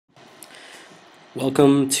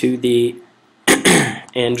Welcome to the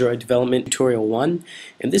Android Development Tutorial 1.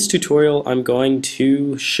 In this tutorial I'm going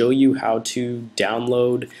to show you how to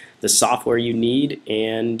download the software you need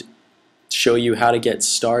and show you how to get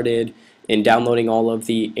started in downloading all of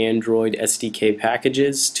the Android SDK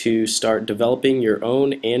packages to start developing your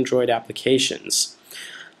own Android applications.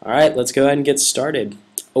 Alright, let's go ahead and get started.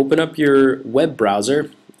 Open up your web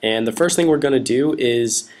browser, and the first thing we're going to do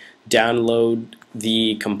is download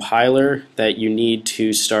the compiler that you need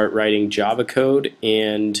to start writing Java code.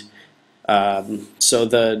 And so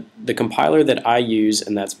the compiler that I use,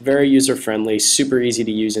 and that's very user-friendly, super easy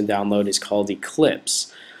to use and download, is called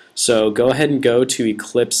Eclipse. So go ahead and go to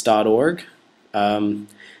eclipse.org, and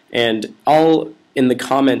I'll, in the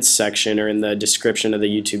comments section or in the description of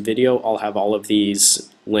the YouTube video, I'll have all of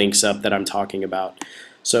these links up that I'm talking about.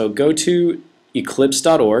 So go to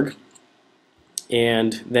eclipse.org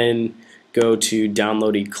and then go to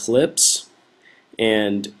download Eclipse,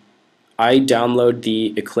 and I download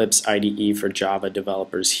the Eclipse IDE for Java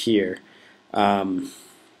developers here. And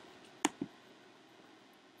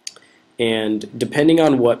depending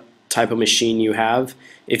on what type of machine you have,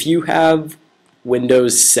 if you have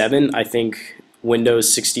Windows 7, I think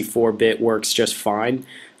Windows 64-bit works just fine.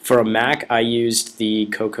 For a Mac, I used the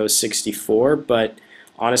Cocoa 64, but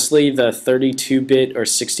honestly, the 32-bit or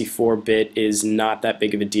 64-bit is not that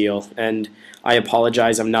big of a deal, and I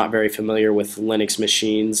apologize, I'm not very familiar with Linux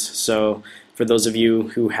machines, so for those of you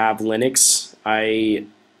who have Linux, I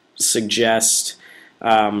suggest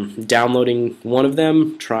downloading one of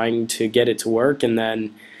them, trying to get it to work, and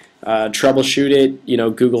then troubleshoot it.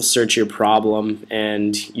 Google search your problem,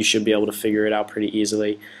 and you should be able to figure it out pretty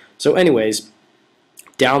easily. So anyways,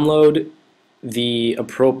 download the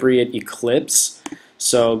appropriate Eclipse.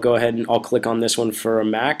 So go ahead and I'll click on this one for a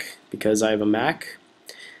Mac because I have a Mac.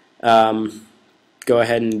 Go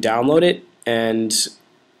ahead and download it, and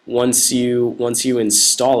once you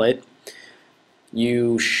install it,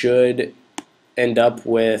 you should end up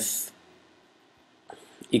with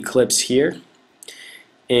Eclipse here,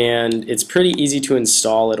 and it's pretty easy to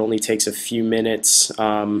install. It only takes a few minutes.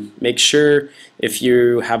 Make sure if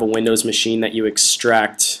you have a Windows machine that you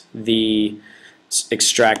extract the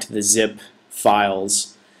zip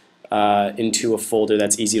files into a folder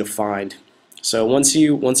that's easy to find. So once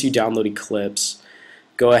you download Eclipse,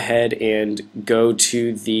 go ahead and go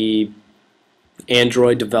to the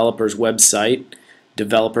Android developers website,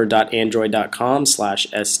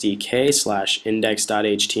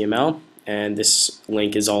 developer.android.com/sdk/index.html, and this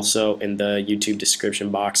link is also in the YouTube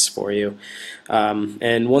description box for you.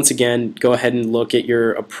 And once again, go ahead and look at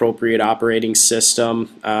your appropriate operating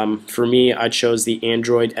system. For me, I chose the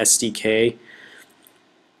Android SDK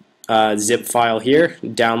zip file here.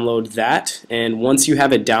 Download that, and once you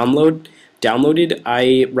have it downloaded,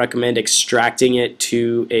 I recommend extracting it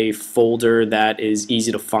to a folder that is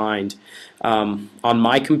easy to find. On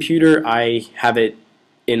my computer, I have it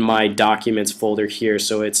in my documents folder here,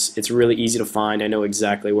 so it's really easy to find. I know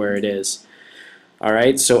exactly where it is.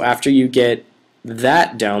 Alright, so after you get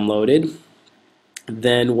that downloaded,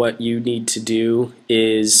 then what you need to do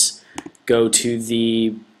is go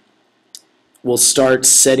to we'll start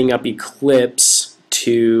setting up Eclipse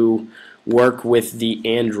to work with the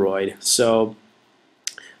Android. So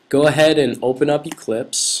go ahead and open up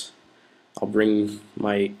Eclipse. I'll bring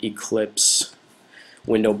my Eclipse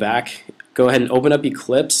window back. Go ahead and open up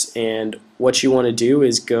Eclipse, and what you want to do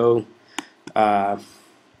is go to,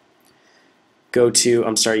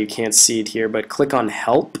 I'm sorry you can't see it here, but click on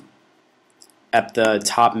Help at the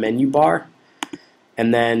top menu bar,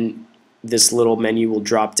 and then this little menu will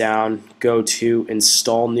drop down. Go to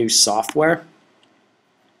Install New Software,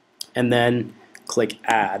 and then click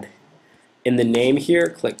Add. In the name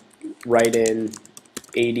here, write in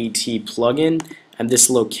ADT Plugin, and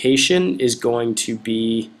this location is going to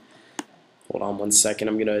be, hold on one second,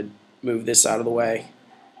 I'm going to move this out of the way.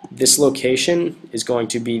 This location is going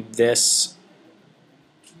to be this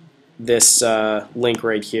link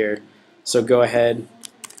right here. So go ahead,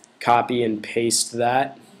 copy and paste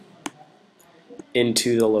that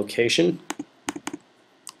into the location,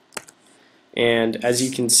 and as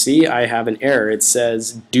you can see, I have an error. It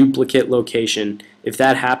says duplicate location. If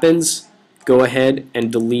that happens, go ahead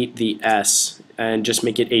and delete the S and just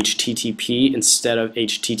make it HTTP instead of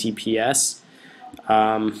HTTPS.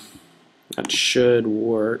 That should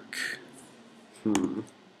work.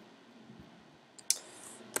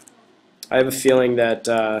 I have a feeling that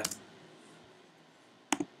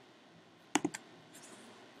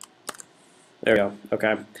there we go.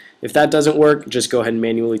 Okay. If that doesn't work, just go ahead and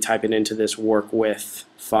manually type it into this work with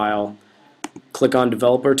file. Click on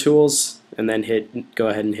Developer Tools, and then go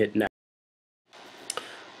ahead and hit Next.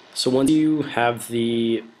 So once you have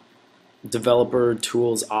the developer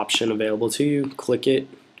tools option available to you, click it,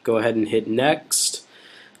 go ahead and hit next.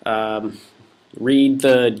 Read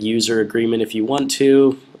the user agreement if you want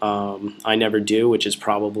to. I never do, which is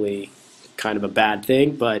probably kind of a bad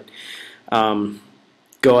thing, but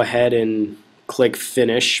go ahead and click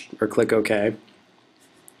finish or click OK.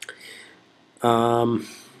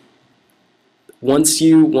 Once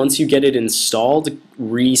you get it installed,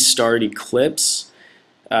 restart Eclipse.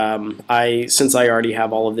 Since I already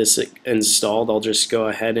have all of this installed, I'll just go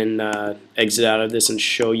ahead and exit out of this and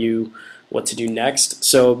show you what to do next.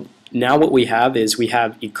 So now what we have is we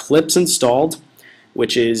have Eclipse installed,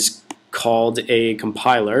 which is called a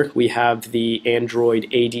compiler. We have the Android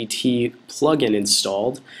ADT plugin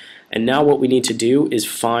installed, and now what we need to do is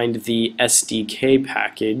find the SDK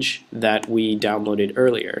package that we downloaded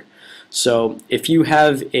earlier. So if you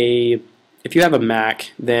have a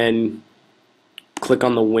Mac, then click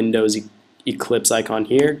on the Windows Eclipse icon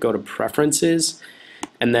here, go to Preferences,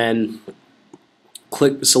 and then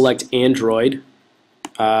select Android.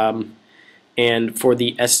 And for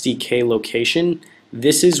the SDK location,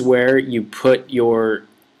 this is where you put your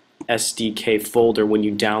SDK folder when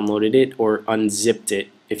you downloaded it or unzipped it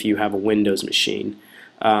if you have a Windows machine.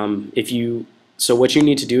 So what you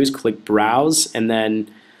need to do is click Browse, and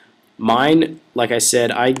then mine, like I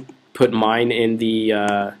said, I put mine in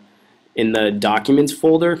the Documents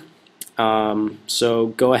folder. So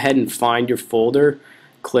go ahead and find your folder,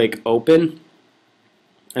 click Open,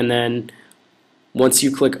 and then once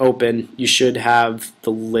you click Open, you should have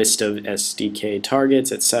the list of SDK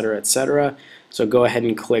targets, etc., etc. So go ahead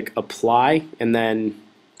and click Apply, and then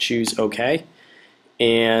choose OK.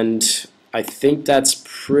 And I think that's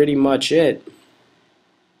pretty much it.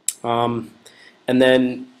 And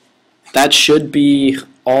then that should be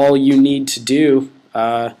all you need to do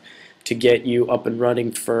to get you up and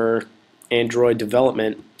running for Android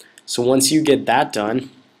development. So once you get that done,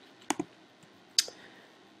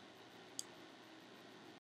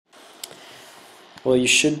 well, you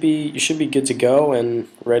should be good to go and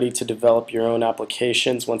ready to develop your own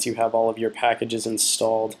applications once you have all of your packages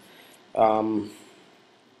installed.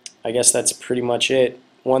 I guess that's pretty much it.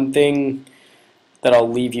 One thing that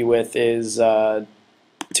I'll leave you with is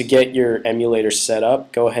to get your emulator set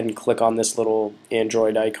up, go ahead and click on this little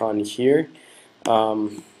Android icon here.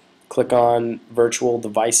 Click on Virtual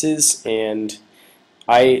Devices, and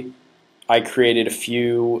I created a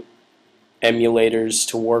few emulators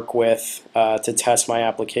to work with to test my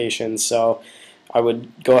application. So I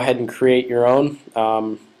would go ahead and create your own,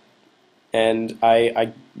 and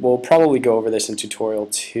I will probably go over this in tutorial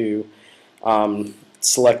 2.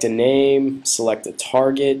 Select a name, select a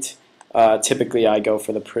target. Typically I go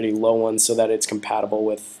for the pretty low one so that it's compatible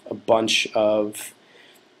with a bunch of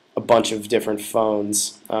different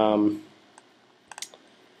phones.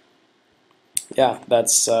 Yeah,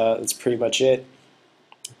 that's pretty much it.